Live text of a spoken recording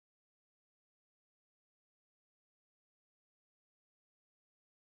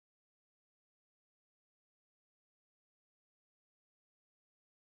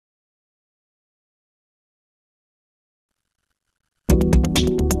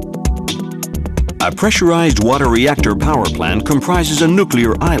A pressurized water reactor power plant comprises a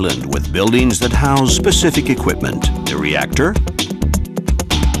nuclear island with buildings that house specific equipment. The reactor,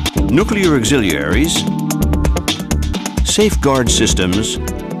 nuclear auxiliaries, safeguard systems,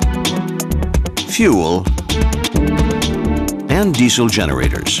 fuel, and diesel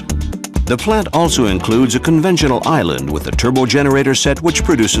generators. The plant also includes a conventional island with a turbo generator set which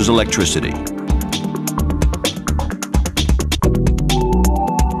produces electricity.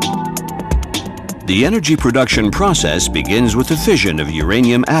 The energy production process begins with the fission of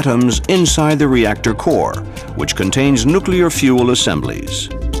uranium atoms inside the reactor core, which contains nuclear fuel assemblies.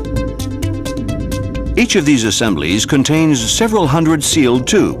 Each of these assemblies contains several hundred sealed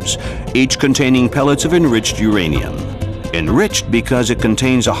tubes, each containing pellets of enriched uranium. Enriched because it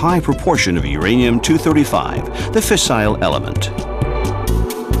contains a high proportion of uranium-235, the fissile element.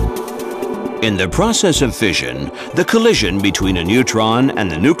 In the process of fission, the collision between a neutron and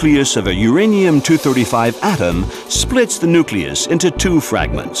the nucleus of a uranium-235 atom splits the nucleus into two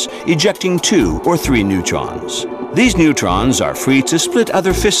fragments, ejecting 2 or 3 neutrons. These neutrons are free to split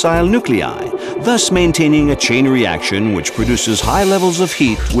other fissile nuclei, thus maintaining a chain reaction which produces high levels of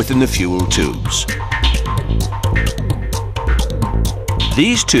heat within the fuel tubes.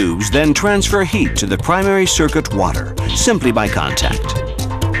 These tubes then transfer heat to the primary circuit water, simply by contact.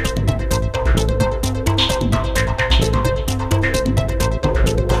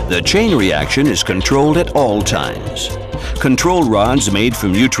 The chain reaction is controlled at all times. Control rods made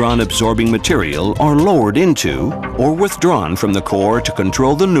from neutron-absorbing material are lowered into or withdrawn from the core to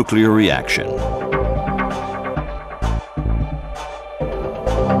control the nuclear reaction.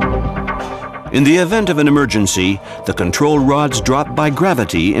 In the event of an emergency, the control rods drop by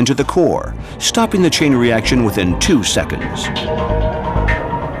gravity into the core, stopping the chain reaction within 2 seconds.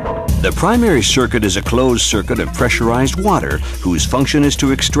 The primary circuit is a closed circuit of pressurized water whose function is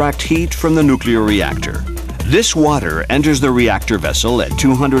to extract heat from the nuclear reactor. This water enters the reactor vessel at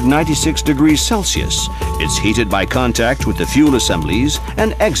 296 degrees Celsius. It's heated by contact with the fuel assemblies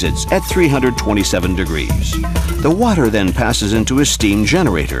and exits at 327 degrees. The water then passes into a steam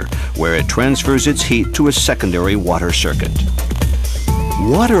generator, where it transfers its heat to a secondary water circuit.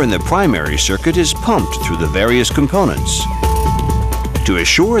 Water in the primary circuit is pumped through the various components. To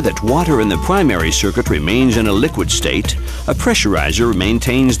assure that water in the primary circuit remains in a liquid state, a pressurizer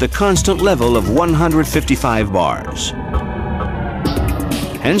maintains the constant level of 155 bars.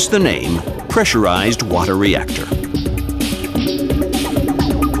 Hence the name, pressurized water reactor.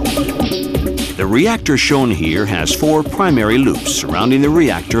 The reactor shown here has 4 primary loops surrounding the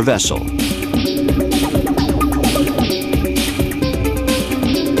reactor vessel.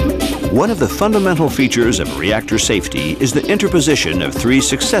 One of the fundamental features of reactor safety is the interposition of 3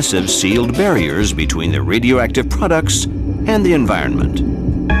 successive sealed barriers between the radioactive products and the environment.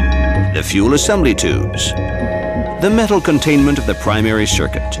 The fuel assembly tubes, the metal containment of the primary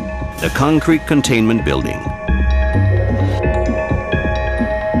circuit, the concrete containment building.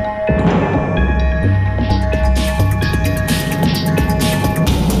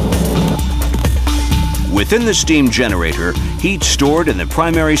 Within the steam generator, heat stored in the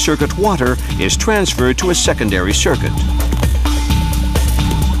primary circuit water is transferred to a secondary circuit.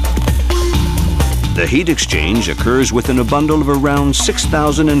 The heat exchange occurs within a bundle of around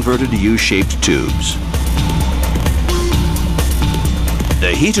 6,000 inverted U-shaped tubes.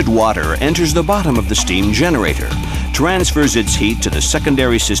 The heated water enters the bottom of the steam generator, transfers its heat to the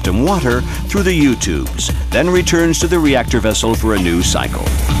secondary system water through the U-tubes, then returns to the reactor vessel for a new cycle.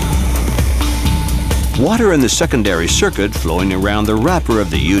 Water in the secondary circuit flowing around the wrapper of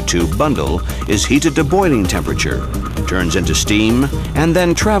the U-tube bundle is heated to boiling temperature, turns into steam, and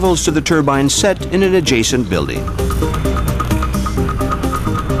then travels to the turbine set in an adjacent building.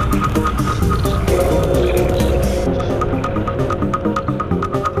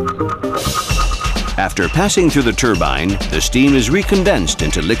 After passing through the turbine, the steam is recondensed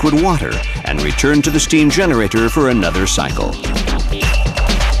into liquid water and returned to the steam generator for another cycle.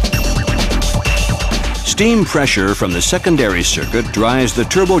 Steam pressure from the secondary circuit drives the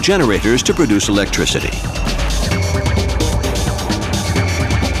turbo generators to produce electricity.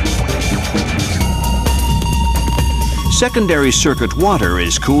 Secondary circuit water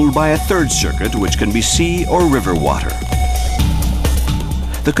is cooled by a third circuit, which can be sea or river water.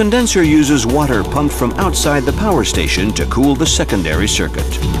 The condenser uses water pumped from outside the power station to cool the secondary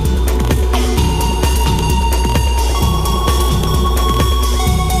circuit.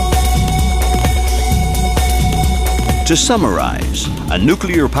 To summarize, a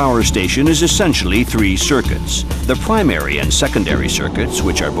nuclear power station is essentially 3 circuits: the primary and secondary circuits,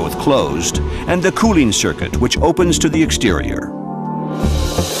 which are both closed, and the cooling circuit, which opens to the exterior.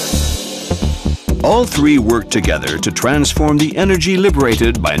 All three work together to transform the energy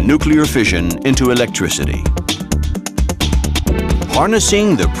liberated by nuclear fission into electricity.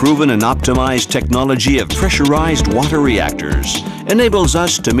 Harnessing the proven and optimized technology of pressurized water reactors enables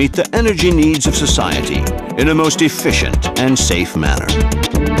us to meet the energy needs of society in a most efficient and safe manner.